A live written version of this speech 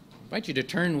I invite you to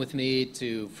turn with me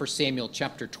to 1 Samuel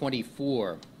chapter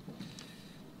 24.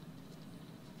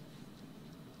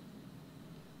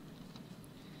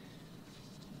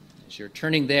 As you're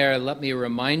turning there, let me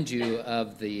remind you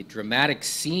of the dramatic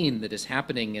scene that is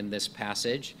happening in this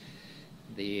passage.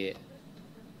 The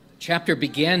chapter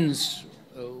begins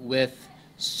with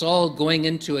Saul going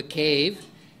into a cave,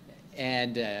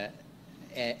 and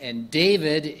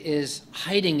David is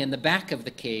hiding in the back of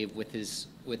the cave with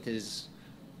his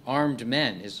armed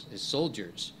men, his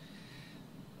soldiers.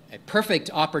 A perfect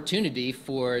opportunity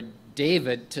for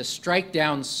David to strike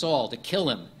down Saul, to kill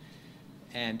him,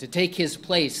 and to take his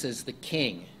place as the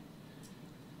king.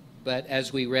 But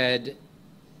as we read,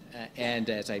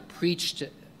 and as I preached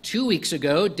 2 weeks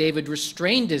ago, David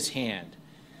restrained his hand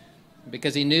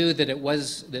because he knew that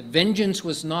that vengeance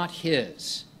was not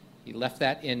his. He left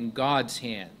that in God's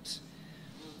hands.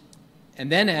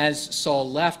 And then as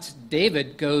Saul left,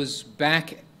 David goes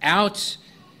back out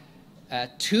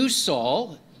to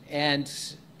Saul and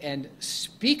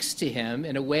speaks to him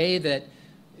in a way that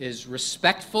is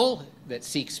respectful, that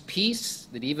seeks peace,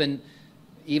 that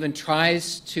even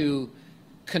tries to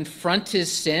confront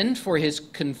his sin for his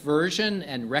conversion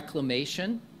and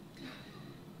reclamation.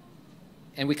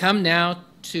 And we come now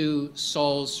to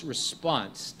Saul's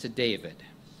response to David.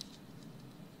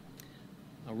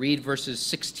 I'll read verses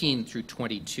 16 through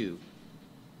 22.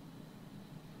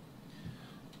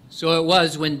 So it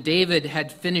was when David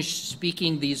had finished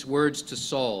speaking these words to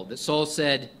Saul that Saul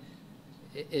said,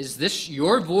 "Is this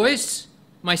your voice,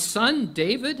 my son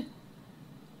David?"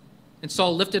 And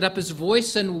Saul lifted up his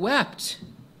voice and wept.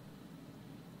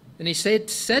 Then he said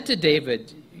to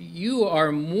David, "You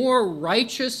are more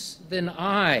righteous than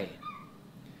I,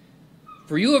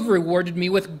 for you have rewarded me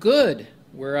with good,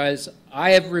 whereas I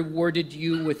have rewarded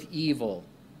you with evil.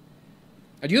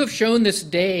 And you have shown this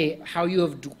day how you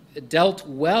have dealt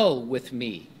well with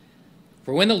me.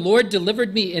 For when the Lord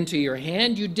delivered me into your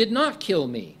hand, you did not kill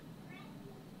me.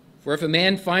 For if a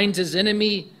man finds his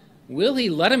enemy, will he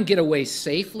let him get away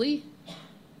safely?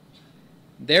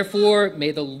 Therefore,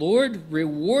 may the Lord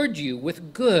reward you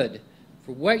with good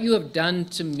for what you have done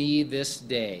to me this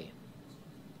day.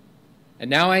 And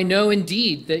now I know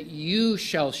indeed that you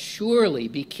shall surely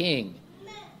be king,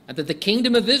 and that the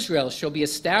kingdom of Israel shall be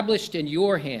established in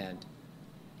your hand.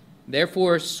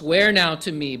 Therefore swear now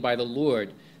to me by the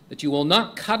Lord that you will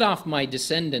not cut off my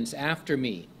descendants after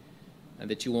me, and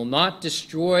that you will not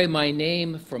destroy my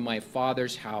name from my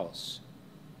father's house."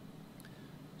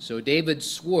 So David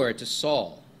swore to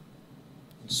Saul.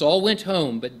 Saul went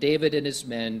home, but David and his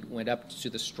men went up to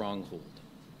the stronghold.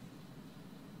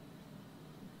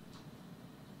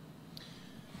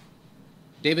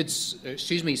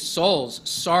 Saul's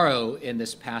sorrow in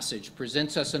this passage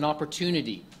presents us an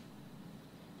opportunity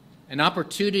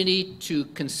to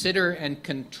consider and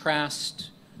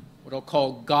contrast what I'll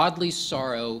call godly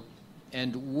sorrow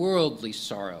and worldly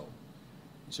sorrow.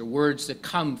 These are words that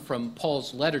come from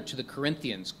Paul's letter to the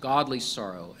Corinthians, godly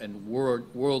sorrow and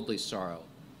worldly sorrow.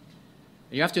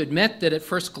 And you have to admit that at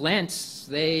first glance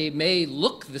they may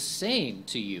look the same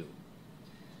to you.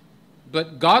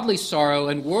 But godly sorrow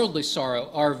and worldly sorrow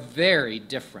are very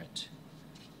different.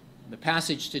 The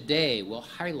passage today will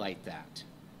highlight that.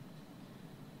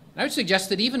 I would suggest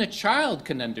that even a child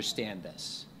can understand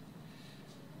this.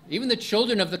 Even the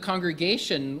children of the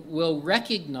congregation will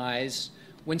recognize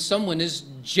when someone is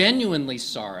genuinely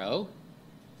sorrow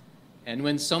and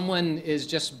when someone is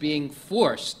just being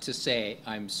forced to say,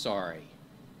 "I'm sorry."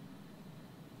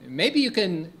 Maybe you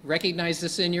can recognize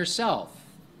this in yourself.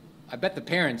 I bet the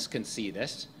parents can see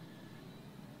this.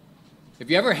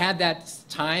 Have you ever had that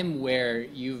time where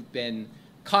you've been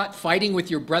caught fighting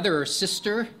with your brother or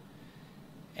sister,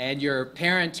 and your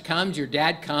parent comes, your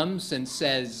dad comes and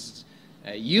says,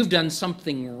 "You've done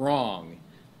something wrong.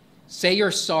 Say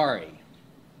you're sorry."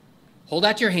 Hold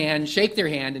out your hand, shake their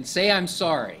hand, and say, "I'm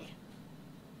sorry."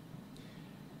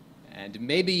 And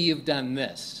maybe you've done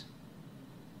this.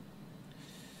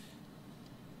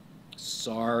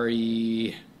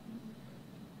 "Sorry."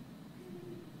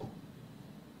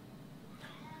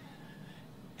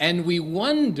 And we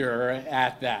wonder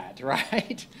at that,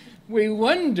 right? We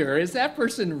wonder, is that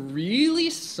person really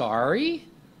sorry?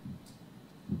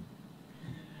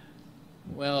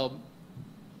 Well,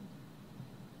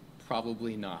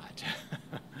 probably not.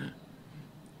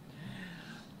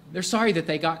 They're sorry that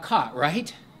they got caught,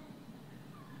 right?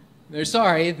 They're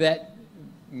sorry that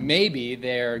maybe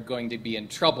they're going to be in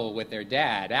trouble with their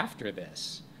dad after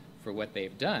this for what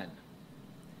they've done.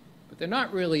 But they're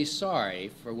not really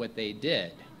sorry for what they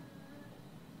did.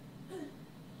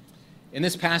 In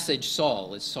this passage,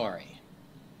 Saul is sorry.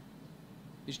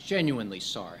 He's genuinely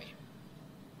sorry.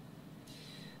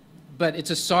 But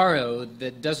it's a sorrow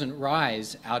that doesn't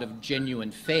rise out of genuine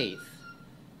faith,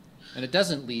 and it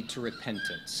doesn't lead to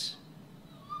repentance.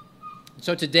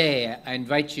 So today, I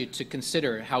invite you to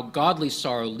consider how godly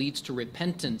sorrow leads to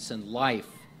repentance and life,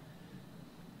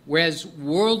 whereas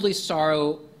worldly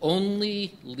sorrow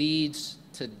only leads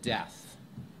to death.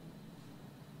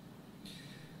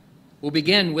 We'll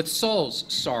begin with Saul's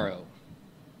sorrow,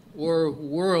 or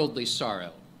worldly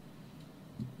sorrow.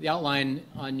 The outline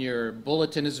on your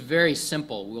bulletin is very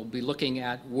simple. We'll be looking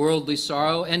at worldly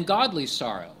sorrow and godly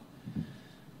sorrow. And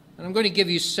I'm going to give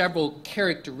you several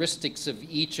characteristics of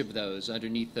each of those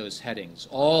underneath those headings,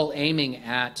 all aiming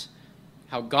at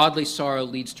how godly sorrow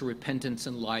leads to repentance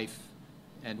and life,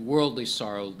 and worldly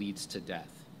sorrow leads to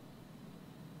death.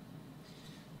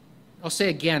 I'll say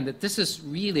again that this is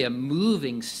really a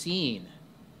moving scene.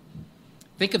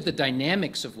 Think of the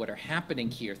dynamics of what are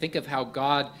happening here. Think of how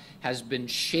God has been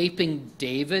shaping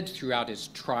David throughout his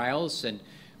trials and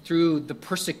through the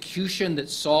persecution that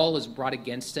Saul has brought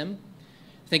against him.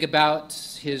 Think about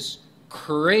his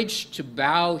courage to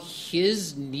bow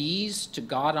his knees to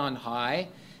God on high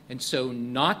and so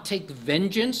not take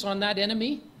vengeance on that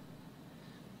enemy.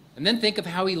 And then think of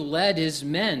how he led his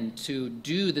men to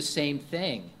do the same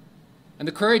thing. And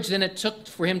the courage then it took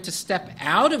for him to step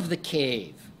out of the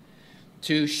cave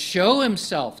to show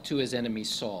himself to his enemy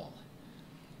Saul.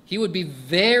 He would be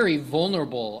very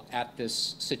vulnerable at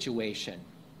this situation.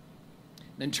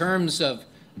 In terms of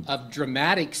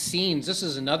dramatic scenes, this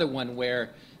is another one where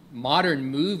modern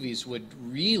movies would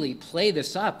really play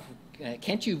this up.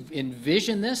 Can't you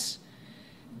envision this?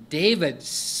 David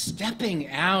stepping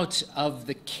out of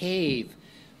the cave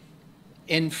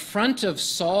in front of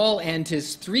Saul and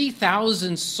his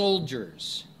 3,000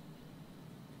 soldiers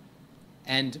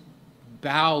and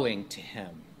bowing to him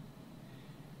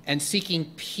and seeking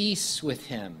peace with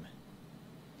him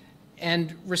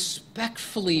and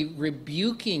respectfully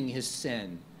rebuking his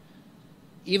sin,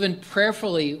 even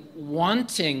prayerfully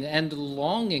wanting and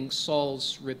longing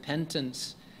Saul's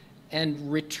repentance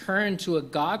and return to a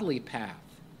godly path.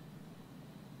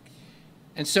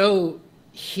 And so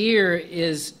here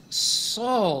is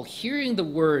Saul hearing the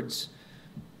words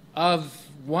of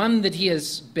one that he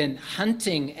has been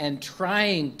hunting and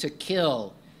trying to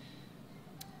kill.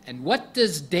 And what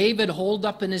does David hold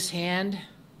up in his hand?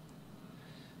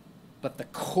 But the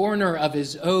corner of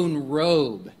his own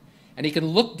robe. And he can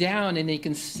look down and he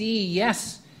can see,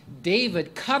 yes,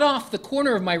 David cut off the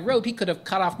corner of my robe. He could have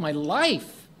cut off my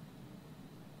life.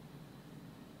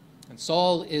 And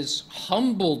Saul is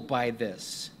humbled by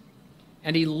this.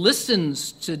 And he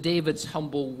listens to David's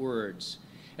humble words.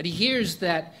 And he hears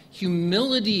that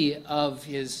humility of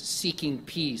his seeking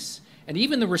peace, and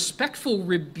even the respectful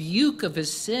rebuke of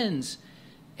his sins.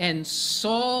 And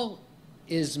Saul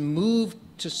is moved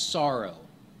to sorrow.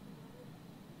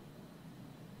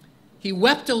 He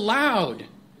wept aloud,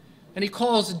 and he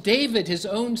calls David his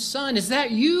own son. Is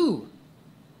that you?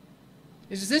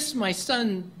 Is this my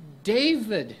son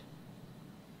David?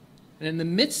 And in the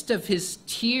midst of his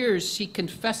tears, he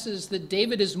confesses that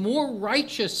David is more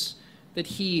righteous than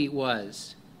he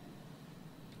was.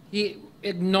 He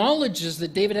acknowledges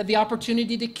that David had the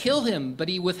opportunity to kill him, but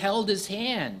he withheld his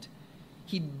hand.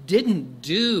 He didn't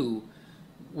do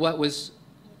what was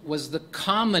the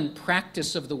common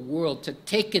practice of the world, to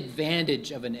take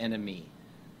advantage of an enemy.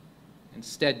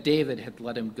 Instead, David had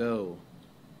let him go.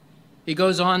 He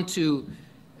goes on to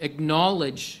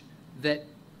acknowledge that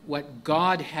what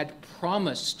God had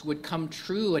promised would come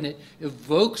true, and it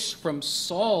evokes from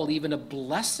Saul even a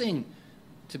blessing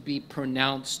to be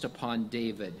pronounced upon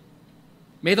David.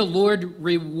 May the Lord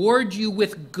reward you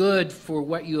with good for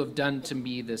what you have done to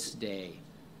me this day.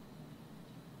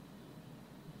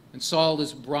 And Saul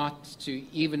is brought to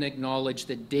even acknowledge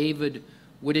that David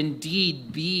would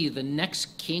indeed be the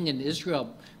next king in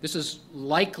Israel. This is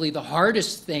likely the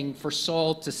hardest thing for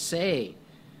Saul to say,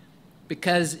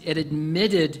 because it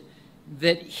admitted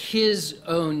that his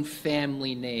own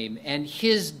family name and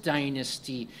his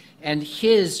dynasty and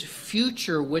his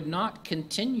future would not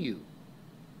continue.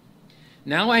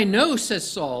 Now I know, says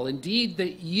Saul, indeed,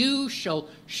 that you shall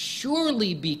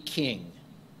surely be king.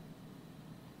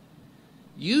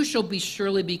 You shall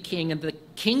surely be king, and the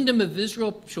kingdom of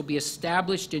Israel shall be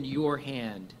established in your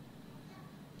hand.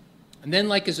 And then,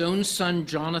 like his own son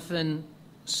Jonathan,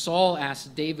 Saul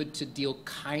asked David to deal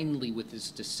kindly with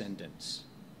his descendants.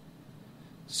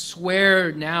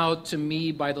 Swear now to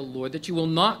me by the Lord that you will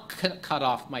not cut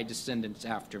off my descendants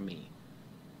after me.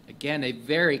 Again, a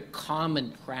very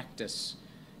common practice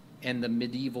in the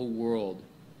medieval world,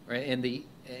 or in the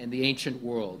ancient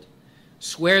world.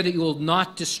 Swear that you will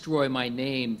not destroy my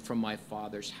name from my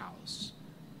father's house.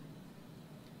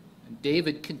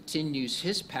 David continues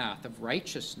his path of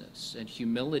righteousness and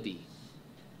humility.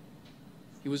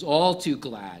 He was all too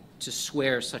glad to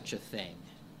swear such a thing.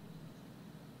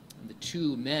 And the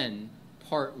two men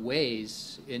part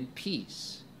ways in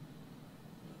peace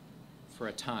for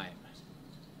a time.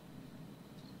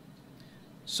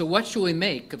 So what shall we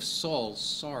make of Saul's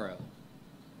sorrow?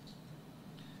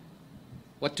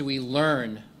 What do we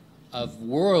learn of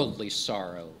worldly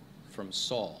sorrow from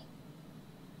Saul?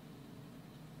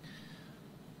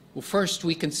 Well, first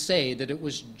we can say that it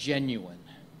was genuine.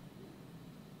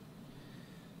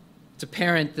 It's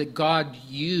apparent that God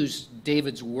used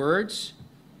David's words.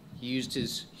 He used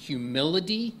his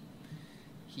humility.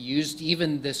 He used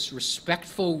even this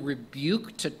respectful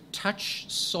rebuke to touch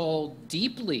Saul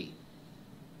deeply.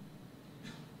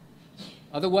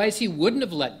 Otherwise, he wouldn't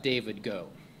have let David go.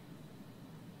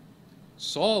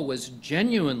 Saul was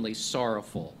genuinely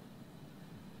sorrowful.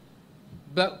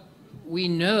 But we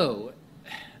know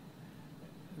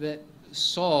that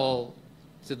Saul,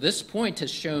 to this point,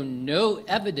 has shown no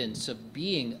evidence of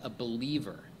being a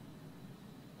believer.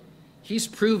 He's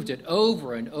proved it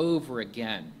over and over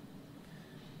again.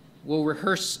 We'll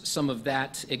rehearse some of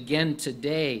that again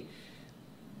today.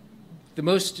 The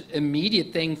most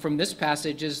immediate thing from this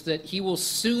passage is that he will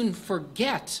soon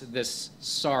forget this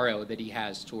sorrow that he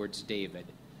has towards David.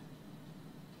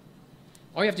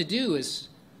 All you have to do is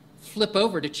flip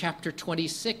over to chapter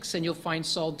 26, and you'll find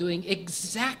Saul doing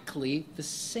exactly the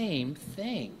same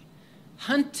thing,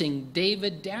 hunting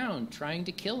David down, trying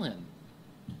to kill him.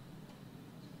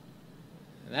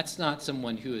 That's not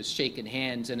someone who has shaken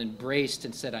hands and embraced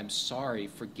and said, "I'm sorry,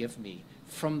 forgive me,"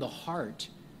 from the heart.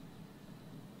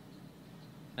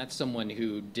 That's someone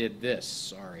who did this,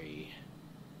 sorry.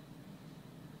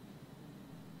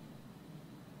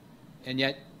 And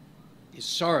yet, his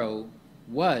sorrow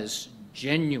was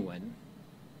genuine.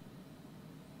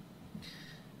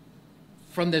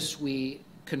 From this, we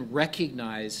can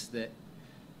recognize that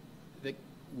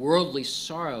worldly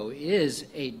sorrow is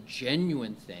a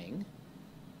genuine thing.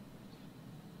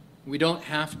 We don't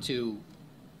have to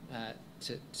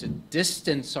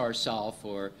distance ourselves,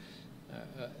 or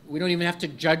we don't even have to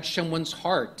judge someone's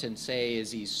heart and say,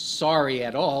 is he sorry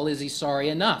at all? Is he sorry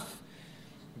enough?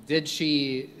 Did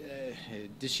she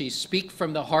speak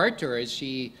from the heart, or is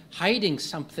she hiding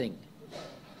something?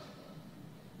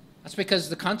 That's because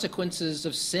the consequences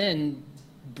of sin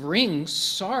bring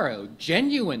sorrow,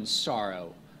 genuine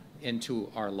sorrow,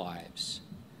 into our lives.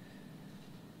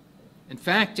 In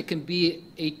fact, it can be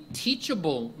a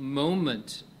teachable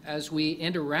moment as we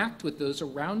interact with those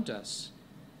around us.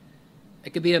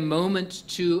 It could be a moment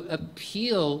to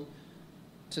appeal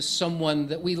to someone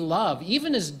that we love,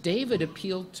 even as David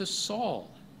appealed to Saul.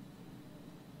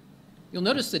 You'll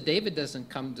notice that David doesn't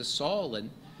come to Saul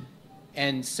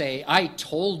and say, "I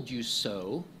told you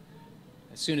so."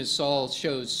 As soon as Saul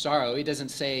shows sorrow, he doesn't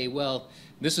say, "Well,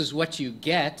 this is what you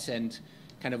get," and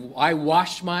kind of, "I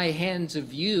wash my hands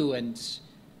of you, and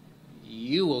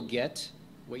you will get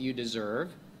what you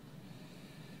deserve."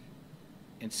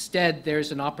 Instead,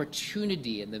 there's an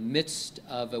opportunity in the midst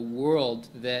of a world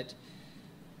that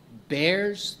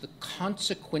bears the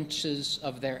consequences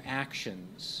of their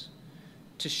actions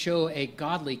to show a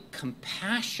godly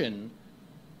compassion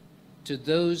to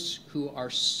those who are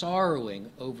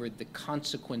sorrowing over the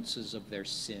consequences of their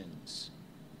sins.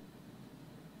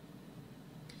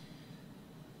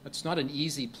 It's not an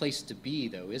easy place to be,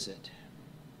 though, is it?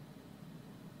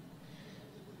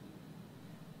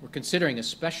 We're considering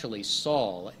especially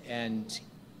Saul and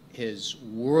his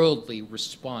worldly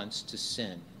response to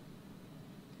sin.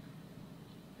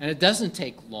 And it doesn't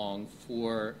take long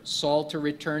for Saul to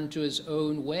return to his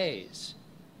own ways.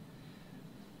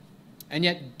 And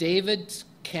yet David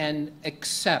can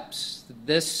accept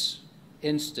this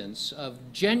instance of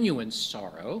genuine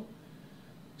sorrow,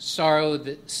 sorrow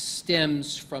that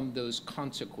stems from those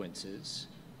consequences,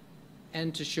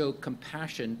 and to show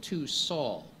compassion to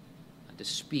Saul, and to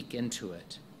speak into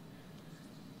it.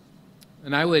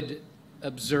 And I would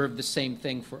observe the same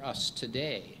thing for us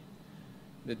today,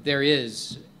 that there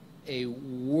is a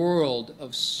world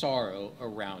of sorrow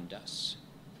around us.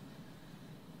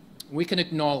 We can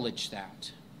acknowledge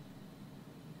that.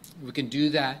 We can do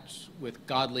that with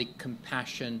godly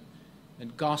compassion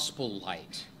and gospel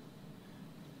light,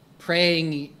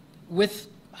 praying with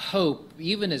hope,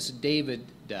 even as David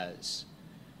does,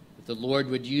 that the Lord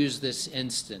would use this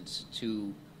instance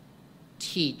to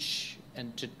teach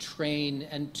and to train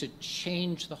and to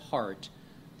change the heart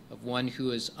of one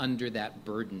who is under that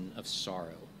burden of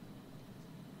sorrow.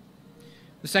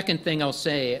 The second thing I'll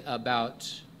say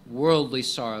about worldly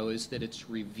sorrow is that it's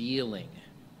revealing.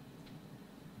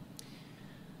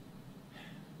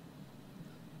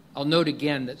 I'll note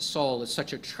again that Saul is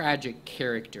such a tragic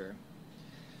character.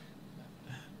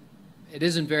 It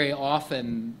isn't very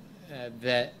often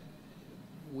that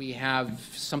we have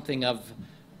something of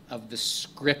the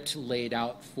script laid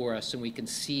out for us and we can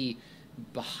see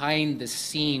behind the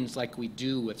scenes like we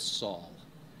do with Saul.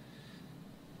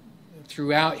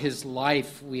 Throughout his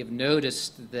life, we have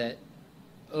noticed that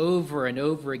over and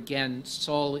over again,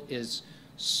 Saul is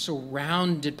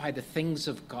surrounded by the things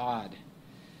of God.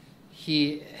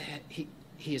 He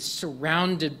is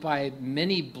surrounded by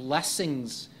many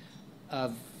blessings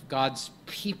of God's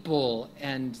people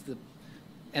and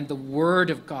the Word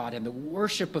of God and the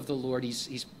worship of the Lord.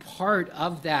 He's part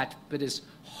of that, but his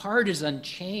heart is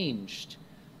unchanged.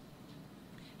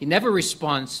 He never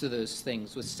responds to those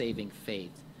things with saving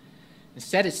faith.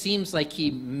 Instead, it seems like he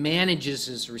manages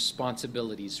his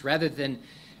responsibilities rather than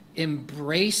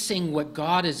embracing what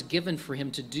God has given for him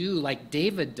to do like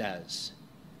David does.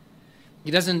 He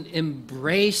doesn't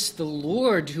embrace the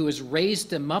Lord who has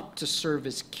raised him up to serve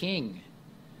as king.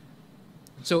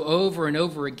 So over and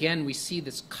over again, we see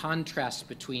this contrast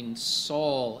between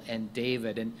Saul and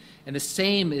David, and the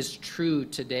same is true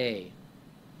today.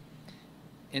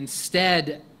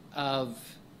 Instead of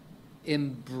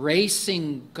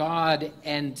embracing God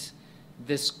and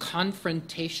this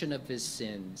confrontation of his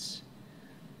sins,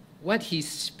 what he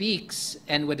speaks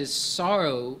and what his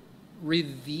sorrow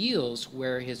reveals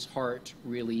where his heart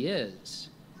really is.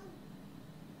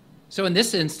 So in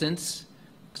this instance,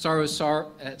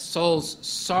 Saul's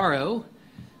sorrow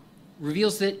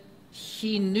reveals that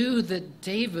he knew that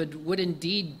David would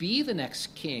indeed be the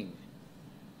next king.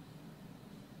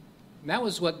 And that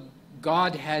was what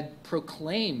God had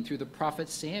proclaimed through the prophet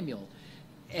Samuel.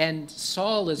 And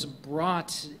Saul is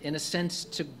brought, in a sense,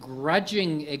 to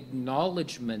grudging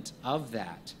acknowledgement of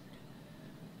that.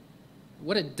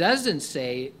 What it doesn't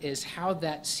say is how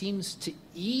that seems to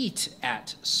eat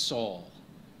at Saul.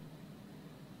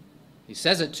 He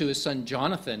says it to his son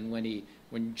Jonathan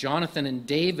when Jonathan and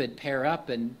David pair up,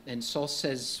 and Saul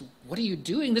says, "What are you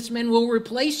doing? This man will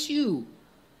replace you."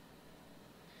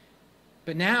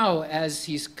 But now, as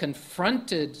he's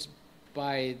confronted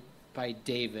by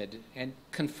David and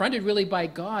confronted really by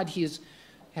God, he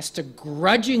has to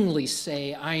grudgingly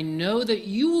say, "I know that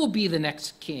you will be the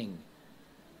next king,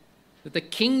 that the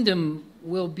kingdom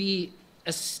will be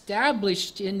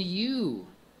established in you."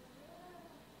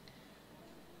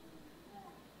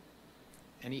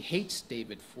 And he hates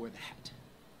David for that.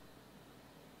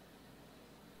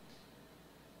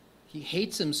 He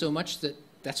hates him so much that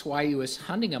that's why he was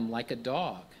hunting him like a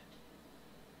dog.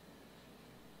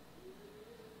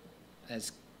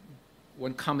 As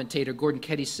one commentator, Gordon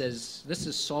Ketty, says, this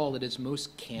is Saul at his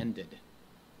most candid.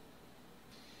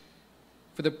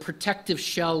 For the protective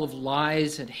shell of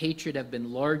lies and hatred have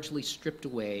been largely stripped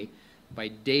away by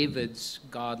David's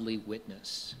godly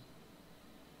witness.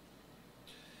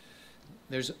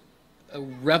 There's a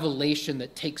revelation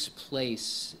that takes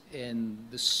place in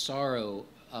the sorrow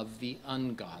of the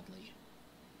ungodly.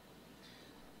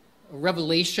 A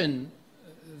revelation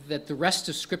that the rest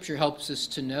of Scripture helps us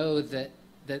to know that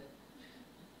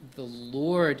the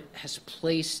Lord has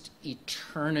placed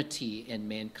eternity in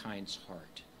mankind's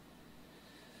heart.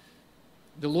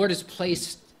 The Lord has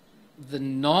placed the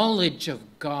knowledge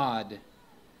of God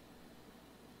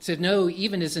to know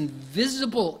even his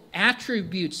invisible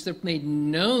attributes that are made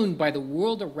known by the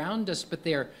world around us, but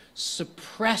they are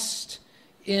suppressed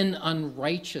in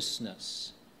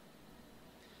unrighteousness.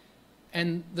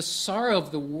 And the sorrow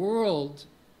of the world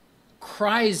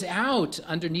cries out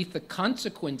underneath the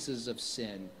consequences of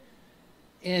sin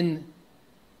in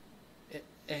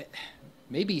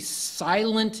maybe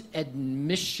silent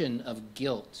admission of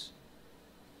guilt,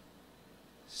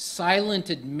 silent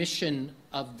admission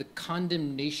of the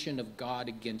condemnation of God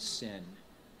against sin.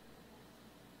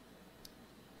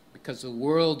 Because the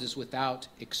world is without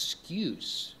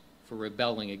excuse for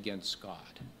rebelling against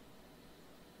God.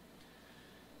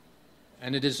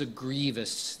 And it is a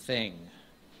grievous thing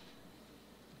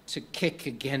to kick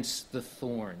against the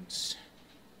thorns.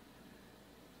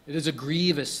 It is a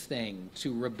grievous thing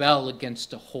to rebel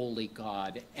against a holy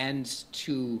God and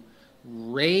to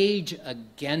rage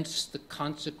against the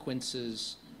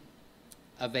consequences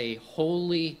of a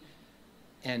holy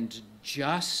and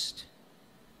just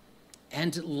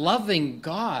and loving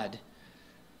God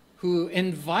who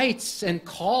invites and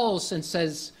calls and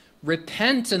says,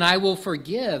 "Repent and I will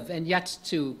forgive," and yet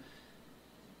to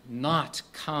not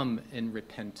come in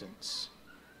repentance.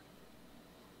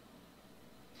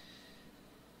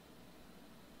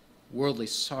 Worldly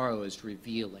sorrow is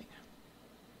revealing.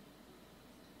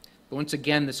 But once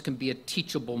again, this can be a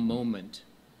teachable moment.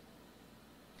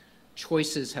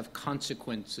 choices have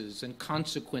consequences, and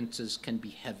consequences can be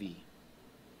heavy.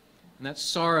 And that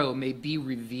sorrow may be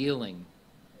revealing.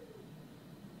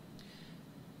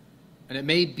 And it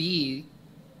may be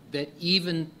that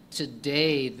even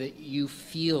today that you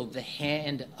feel the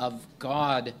hand of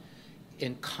God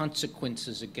in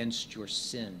consequences against your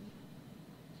sin.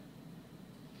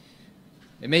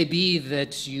 It may be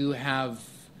that you have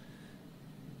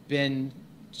been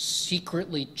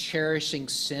secretly cherishing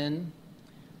sin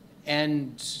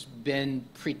and been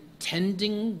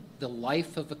pretending the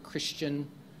life of a Christian,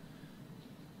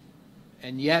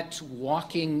 and yet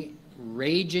walking,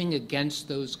 raging against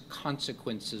those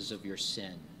consequences of your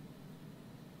sin.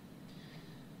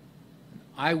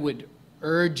 I would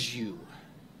urge you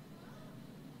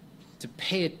to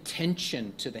pay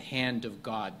attention to the hand of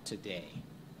God today.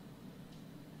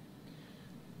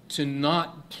 To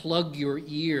not plug your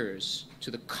ears to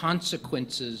the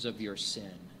consequences of your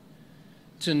sin.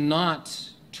 To not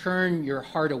turn your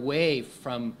heart away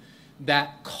from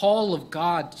that call of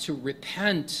God to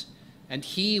repent, and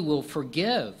He will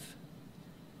forgive.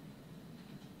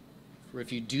 For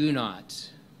if you do not,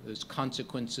 those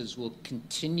consequences will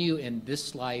continue in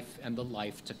this life and the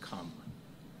life to come.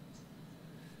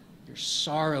 Your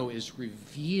sorrow is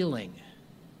revealing.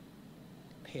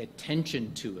 Pay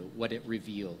attention to it, what it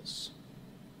reveals.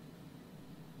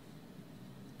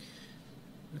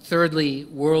 Thirdly,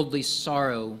 worldly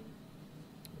sorrow,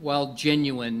 while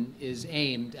genuine, is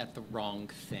aimed at the wrong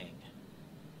thing.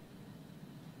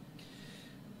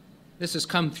 This has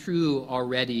come through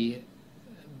already,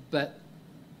 but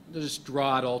I'll just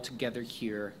draw it all together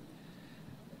here.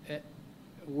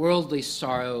 Worldly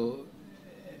sorrow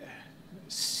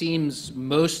seems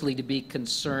mostly to be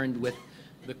concerned with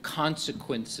the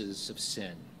consequences of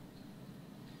sin,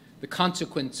 the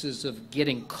consequences of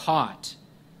getting caught.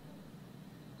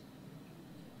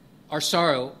 Our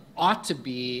sorrow ought to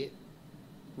be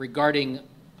regarding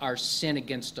our sin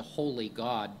against a holy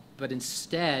God, but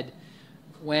instead,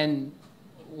 when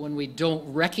we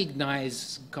don't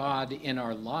recognize God in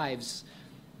our lives,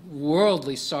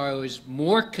 worldly sorrow is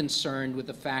more concerned with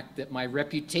the fact that my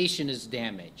reputation is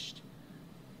damaged,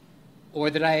 or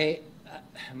that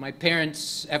my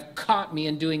parents have caught me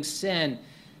in doing sin,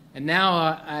 and now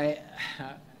I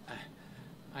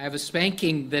have a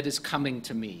spanking that is coming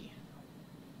to me.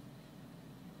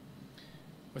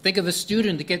 Or think of a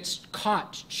student that gets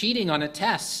caught cheating on a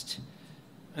test,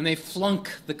 and they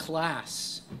flunk the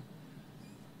class.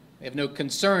 They have no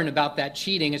concern about that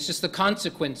cheating. It's just the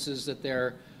consequences that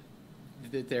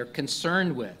they're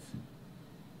concerned with.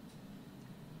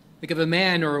 Think of a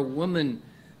man or a woman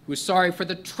who is sorry for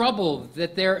the trouble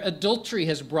that their adultery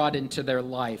has brought into their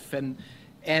life, and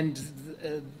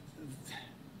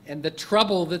the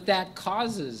trouble that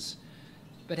causes,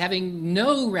 but having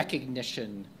no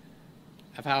recognition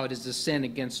of how it is a sin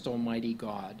against Almighty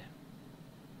God.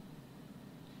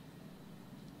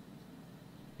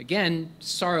 Again,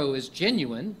 sorrow is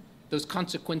genuine. Those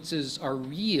consequences are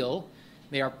real.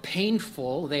 They are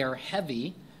painful. They are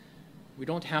heavy. We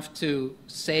don't have to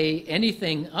say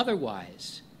anything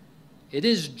otherwise. It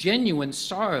is genuine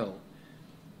sorrow.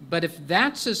 But if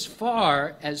that's as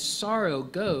far as sorrow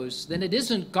goes, then it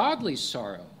isn't godly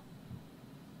sorrow.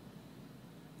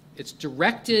 It's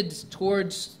directed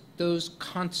towards those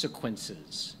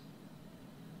consequences.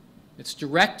 It's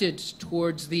directed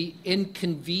towards the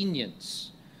inconvenience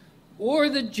or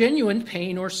the genuine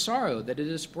pain or sorrow that it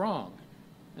is wrong.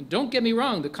 And don't get me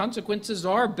wrong, the consequences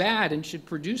are bad and should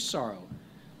produce sorrow.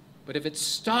 But if it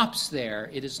stops there,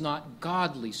 it is not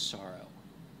godly sorrow.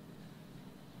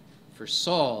 For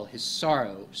Saul, his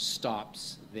sorrow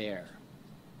stops there.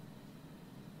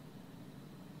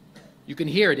 You can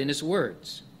hear it in his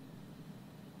words.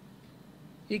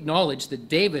 He acknowledged that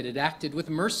David had acted with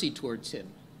mercy towards him.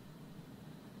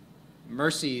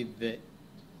 Mercy that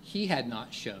he had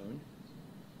not shown,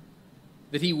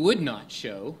 that he would not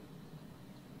show.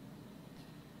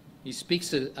 He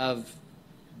speaks of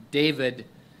David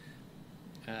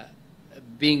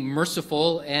being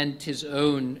merciful and his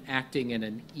own acting in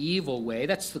an evil way.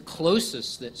 That's the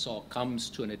closest that Saul comes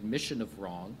to an admission of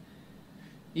wrong.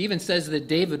 He even says that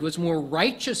David was more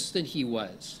righteous than he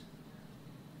was,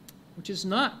 which is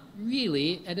not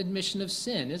really an admission of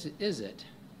sin, is it?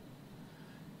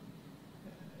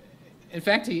 In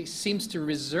fact, he seems to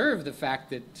reserve the fact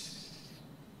that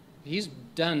he's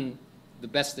done the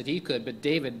best that he could, but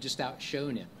David just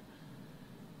outshone him.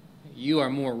 You are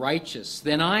more righteous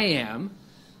than I am,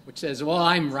 which says, well,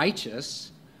 I'm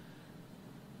righteous,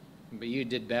 but you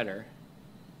did better.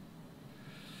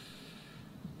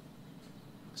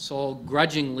 Saul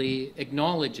grudgingly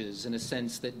acknowledges, in a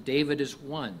sense, that David is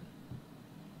one.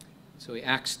 So he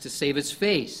acts to save his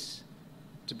face,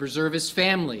 to preserve his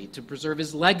family, to preserve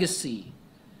his legacy.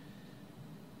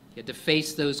 He had to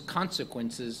face those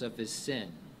consequences of his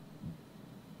sin.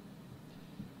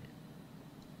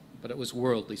 But it was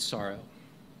worldly sorrow.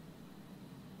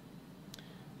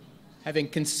 Having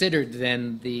considered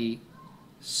then the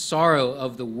sorrow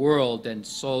of the world and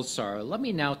Saul's sorrow, let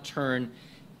me now turn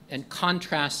and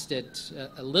contrast it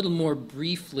a little more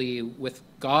briefly with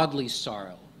godly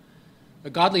sorrow. A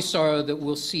godly sorrow that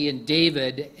we'll see in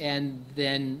David, and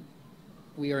then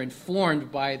we are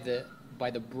informed by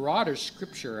the broader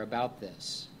scripture about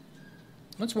this.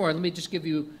 Once more, let me just give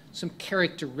you some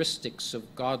characteristics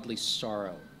of godly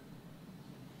sorrow.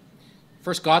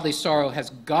 First, godly sorrow has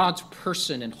God's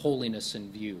person and holiness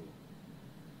in view.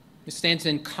 It stands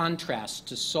in contrast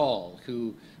to Saul,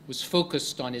 who was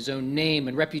focused on his own name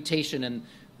and reputation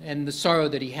and the sorrow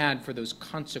that he had for those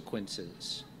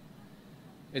consequences.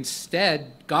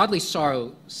 Instead, godly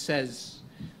sorrow says,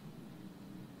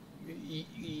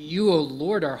 "You, O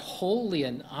Lord, are holy,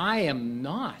 and I am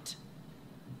not."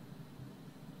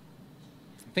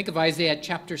 Think of Isaiah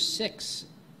chapter 6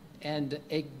 and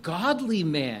a godly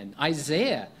man,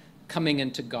 Isaiah, coming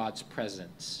into God's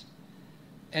presence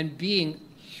and being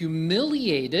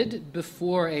humiliated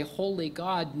before a holy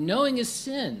God, knowing his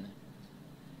sin.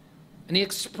 And he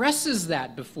expresses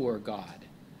that before God.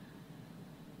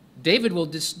 David will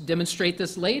demonstrate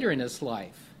this later in his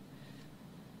life.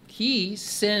 He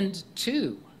sinned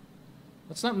too.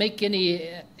 Let's not make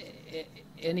any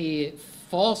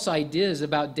false ideas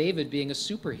about David being a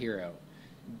superhero.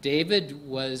 David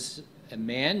was a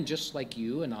man just like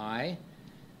you and I.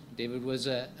 David was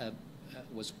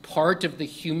was part of the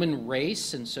human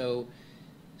race, and so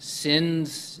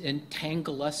sins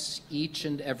entangle us each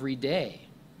and every day.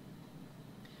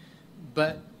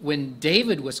 But when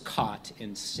David was caught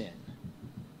in sin,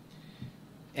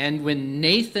 and when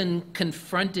Nathan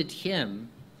confronted him,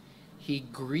 he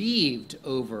grieved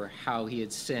over how he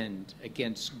had sinned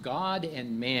against God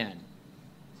and man.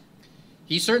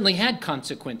 He certainly had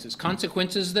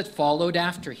consequences that followed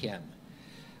after him.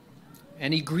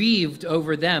 And he grieved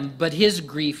over them, but his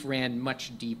grief ran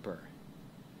much deeper.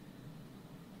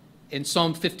 In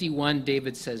Psalm 51,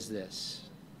 David says this,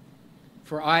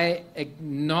 "For I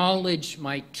acknowledge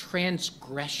my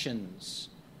transgressions,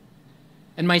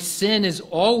 and my sin is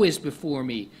always before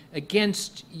me.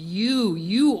 Against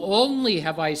you only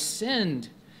have I sinned,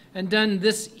 and done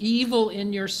this evil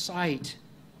in your sight,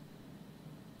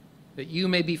 that you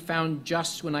may be found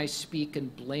just when I speak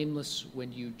and blameless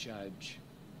when you judge."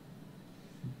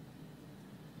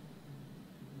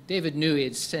 David knew he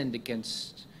had sinned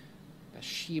against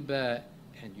Bathsheba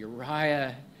and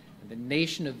Uriah and the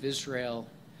nation of Israel,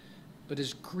 but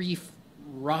his grief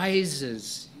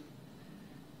rises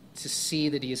to see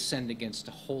that he has sinned against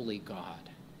a holy God.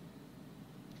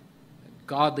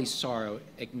 Godly sorrow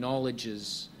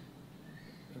acknowledges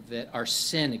that our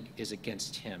sin is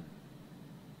against him.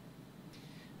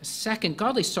 Second,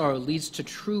 godly sorrow leads to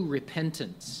true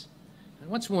repentance. And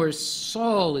once more,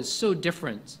 Saul is so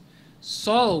different.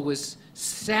 Saul was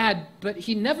sad, but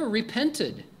he never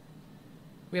repented.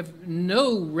 We have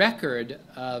no record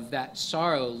of that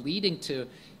sorrow leading to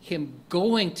him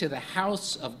going to the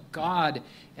house of God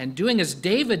and doing as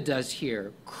David does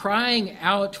here, crying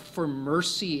out for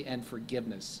mercy and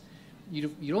forgiveness. You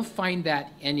don't find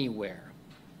that anywhere.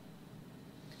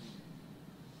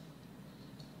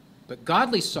 But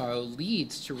godly sorrow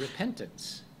leads to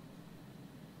repentance.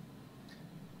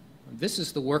 This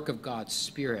is the work of God's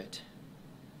Spirit.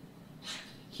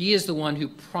 He is the one who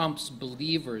prompts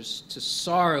believers to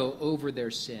sorrow over their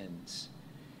sins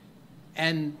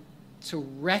and to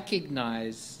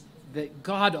recognize that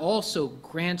God also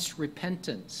grants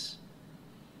repentance.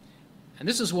 And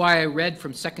this is why I read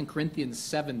from 2 Corinthians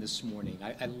 7 this morning.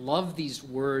 I love these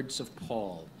words of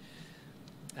Paul.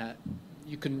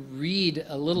 You can read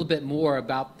a little bit more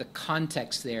about the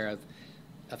context there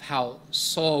of how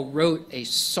Saul wrote a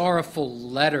sorrowful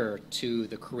letter to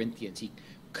the Corinthians. He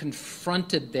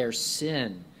confronted their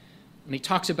sin. And he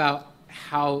talks about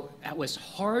how that was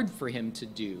hard for him to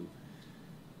do,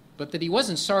 but that he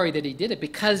wasn't sorry that he did it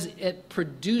because it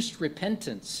produced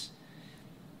repentance.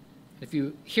 If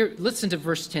you listen to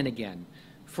verse 10 again.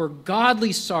 "For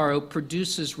godly sorrow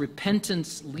produces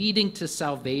repentance leading to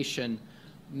salvation,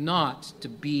 not to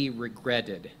be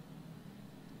regretted.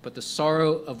 But the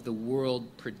sorrow of the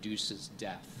world produces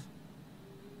death."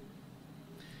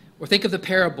 Or think of the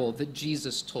parable that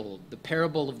Jesus told, the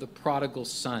parable of the prodigal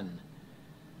son.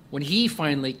 When he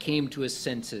finally came to his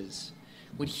senses,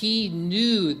 when he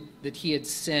knew that he had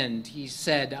sinned, he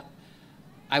said,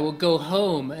 "I will go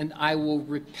home and I will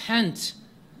repent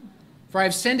For I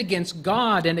have sinned against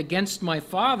God and against my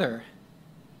father.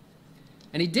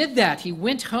 And he did that. He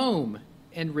went home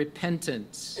in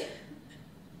repentance.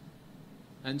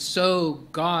 And so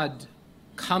God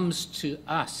comes to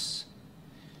us.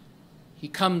 He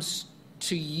comes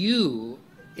to you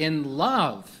in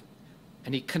love,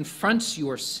 and he confronts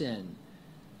your sin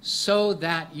so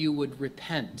that you would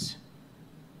repent.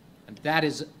 And that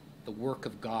is the work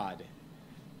of God.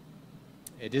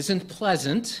 It isn't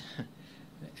pleasant.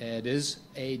 It is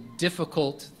a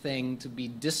difficult thing to be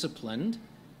disciplined,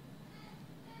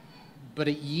 but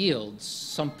it yields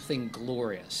something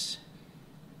glorious.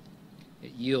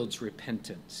 It yields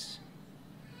repentance.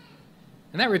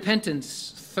 And that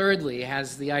repentance, thirdly,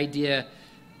 has the idea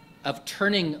of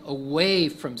turning away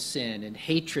from sin and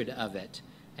hatred of it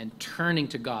and turning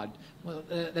to God. Well,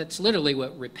 that's literally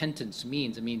what repentance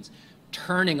means. It means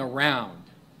turning around.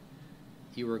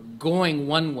 You were going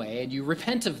one way and you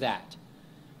repent of that.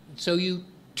 So you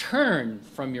turn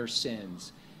from your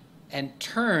sins and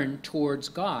turn towards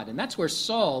God. And that's where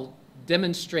Saul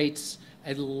demonstrates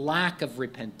a lack of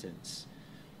repentance.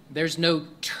 There's no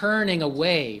turning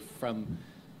away from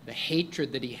the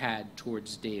hatred that he had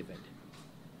towards David.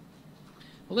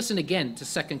 Well, listen again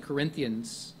to 2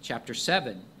 Corinthians chapter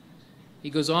 7. He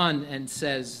goes on and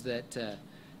says that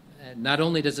not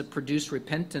only does it produce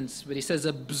repentance, but he says,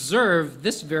 observe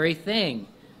this very thing,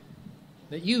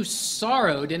 that you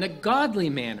sorrowed in a godly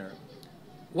manner.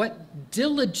 What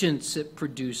diligence it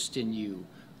produced in you,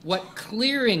 what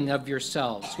clearing of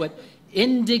yourselves, what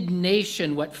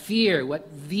indignation, what fear, what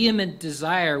vehement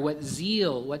desire, what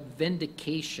zeal, what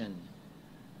vindication.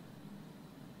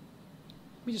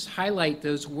 Let me just highlight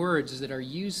those words that are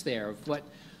used there of what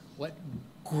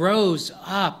grows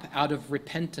up out of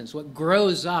repentance, what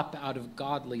grows up out of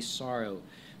godly sorrow.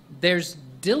 There's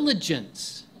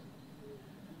diligence.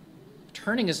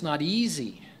 Turning is not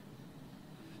easy.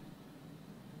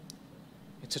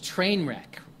 It's a train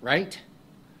wreck, right?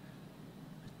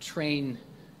 A train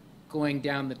going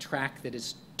down the track that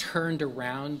is turned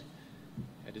around.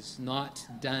 It is not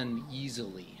done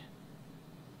easily.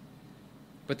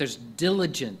 But there's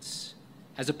diligence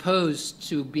as opposed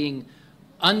to being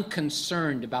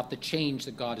unconcerned about the change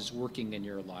that God is working in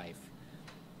your life.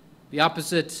 The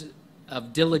opposite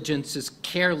of diligence is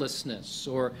carelessness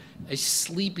or a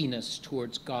sleepiness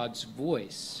towards God's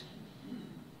voice.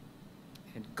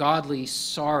 And godly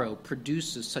sorrow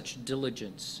produces such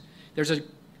diligence. There's a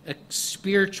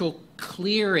spiritual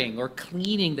clearing or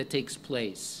cleaning that takes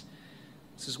place.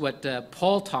 This is what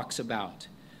Paul talks about.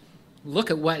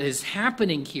 Look at what is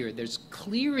happening here. There's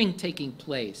clearing taking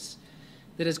place.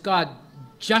 That as God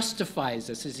justifies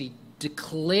us, as he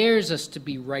declares us to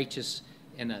be righteous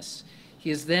in us, he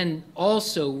is then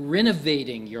also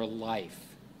renovating your life,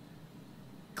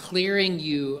 clearing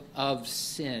you of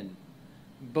sin,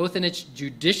 both in its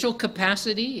judicial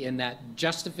capacity, in that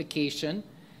justification,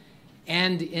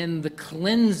 and in the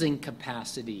cleansing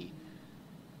capacity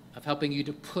of helping you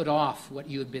to put off what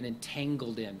you have been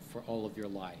entangled in for all of your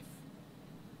life.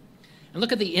 And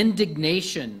look at the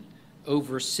indignation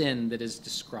over sin that is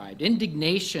described.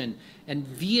 Indignation and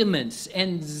vehemence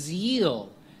and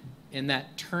zeal in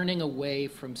that turning away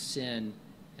from sin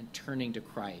and turning to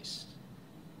Christ.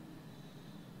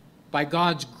 By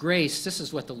God's grace, this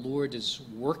is what the Lord is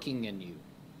working in you.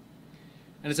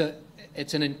 And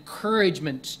it's an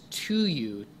encouragement to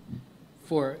you,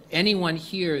 for anyone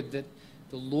here, that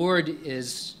the Lord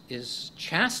is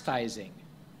chastising.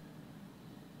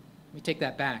 Let me take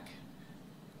that back.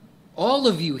 All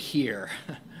of you here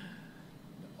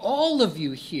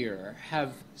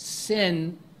have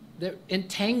sin that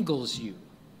entangles you.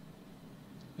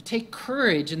 But take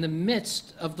courage in the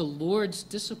midst of the Lord's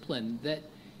discipline that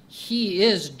he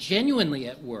is genuinely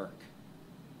at work.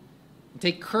 And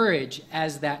take courage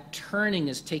as that turning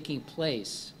is taking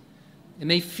place. It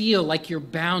may feel like you're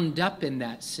bound up in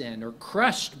that sin or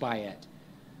crushed by it.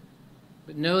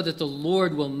 But know that the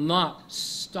Lord will not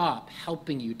stop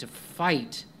helping you to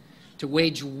fight, to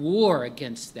wage war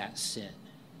against that sin.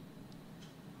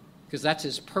 Because that's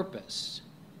his purpose.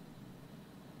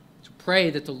 To pray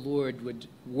that the Lord would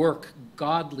work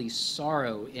godly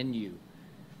sorrow in you,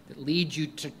 that leads you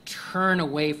to turn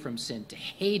away from sin, to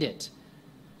hate it,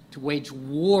 to wage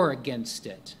war against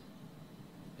it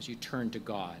as you turn to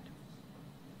God.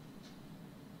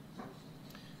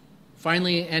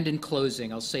 Finally, and in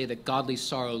closing, I'll say that godly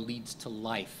sorrow leads to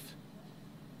life.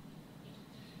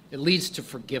 It leads to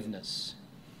forgiveness.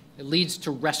 It leads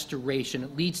to restoration.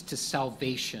 It leads to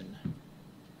salvation.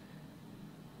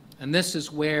 And this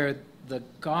is where the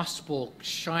gospel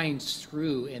shines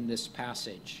through in this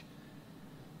passage.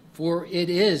 For it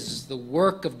is the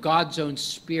work of God's own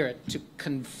Spirit to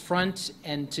confront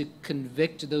and to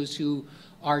convict those who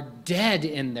are dead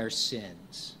in their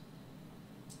sins.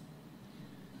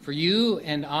 For you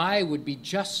and I would be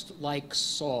just like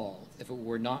Saul if it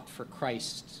were not for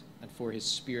Christ and for his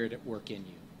Spirit at work in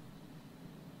you.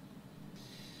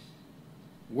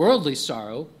 Worldly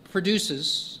sorrow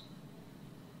produces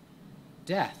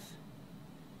death.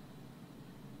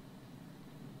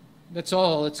 That's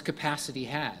all its capacity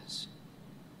has.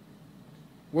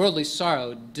 Worldly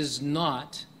sorrow does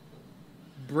not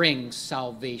bring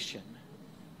salvation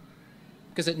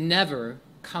because it never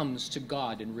comes to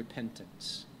God in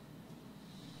repentance.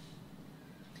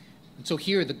 And so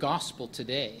hear the gospel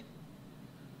today.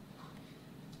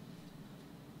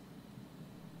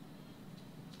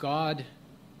 God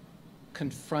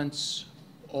confronts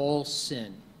all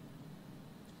sin.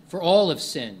 For all have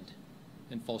sinned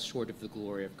and fall short of the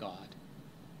glory of God.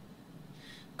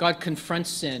 God confronts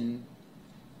sin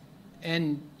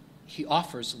and he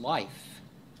offers life.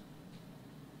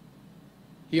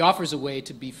 He offers a way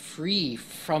to be free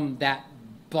from that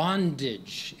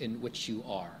bondage in which you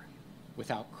are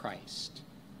without Christ.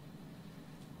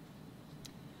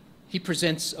 He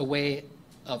presents a way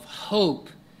of hope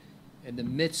in the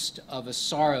midst of a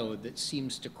sorrow that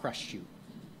seems to crush you.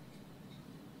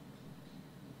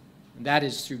 And that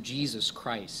is through Jesus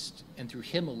Christ and through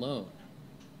him alone.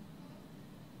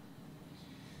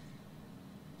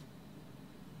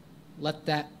 Let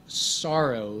that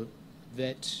sorrow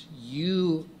that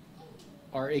you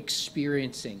are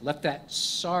experiencing, let that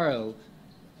sorrow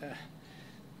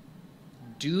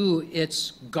do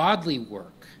its godly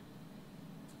work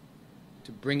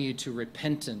to bring you to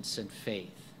repentance and faith.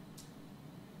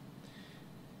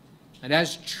 And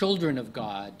as children of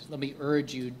God, let me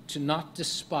urge you to not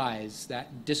despise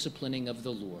that disciplining of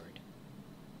the Lord.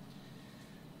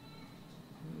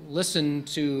 Listen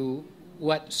to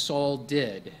what Saul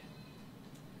did,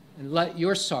 and let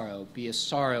your sorrow be a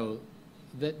sorrow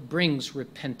that brings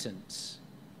repentance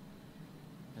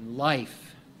and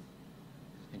life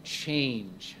and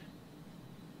change.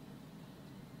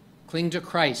 Cling to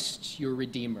Christ, your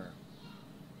Redeemer,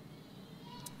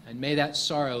 and may that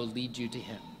sorrow lead you to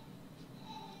him.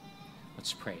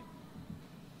 Let's pray.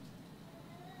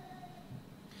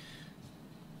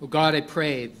 Oh God, I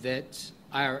pray that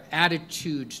our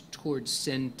attitude towards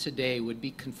sin today would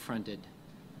be confronted.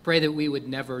 Pray that we would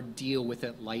never deal with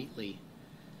it lightly.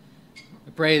 I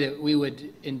pray that we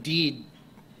would indeed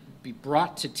be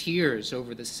brought to tears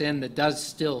over the sin that does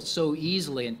still so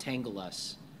easily entangle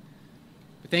us.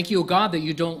 But thank you, O God, that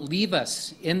you don't leave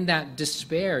us in that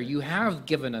despair. You have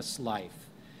given us life.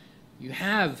 You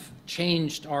have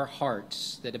changed our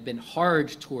hearts that have been hard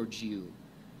towards you.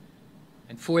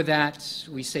 And for that,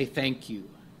 we say thank you.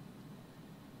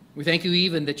 We thank you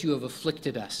even that you have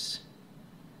afflicted us.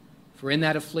 For in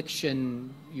that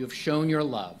affliction, you have shown your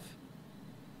love.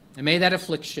 And may that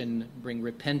affliction bring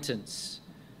repentance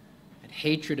and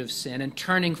hatred of sin and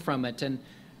turning from it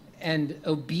and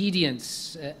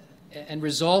obedience and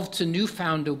resolve to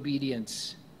newfound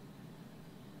obedience.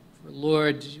 For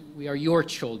Lord, we are your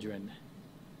children.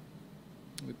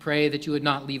 We pray that you would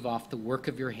not leave off the work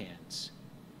of your hands.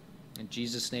 In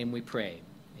Jesus' name we pray.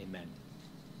 Amen.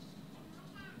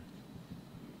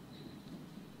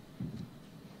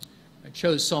 I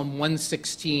chose Psalm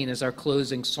 116 as our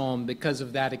closing psalm because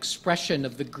of that expression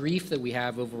of the grief that we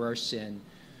have over our sin,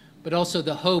 but also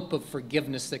the hope of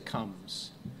forgiveness that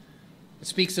comes. It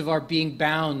speaks of our being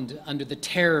bound under the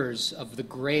terrors of the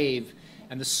grave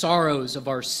and the sorrows of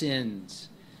our sins.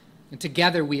 And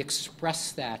together we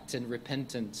express that in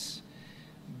repentance.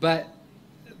 But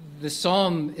the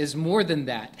psalm is more than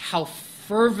that. How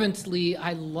fervently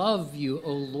I love you,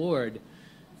 O Lord,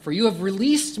 for you have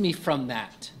released me from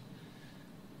that.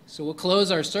 So we'll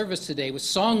close our service today with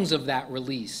songs of that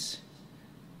release,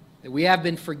 that we have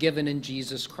been forgiven in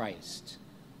Jesus Christ.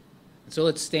 And so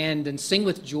let's stand and sing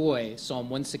with joy Psalm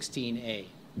 116a.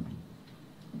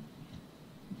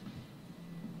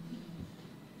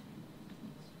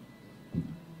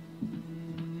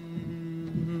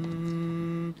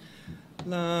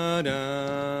 La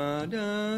da da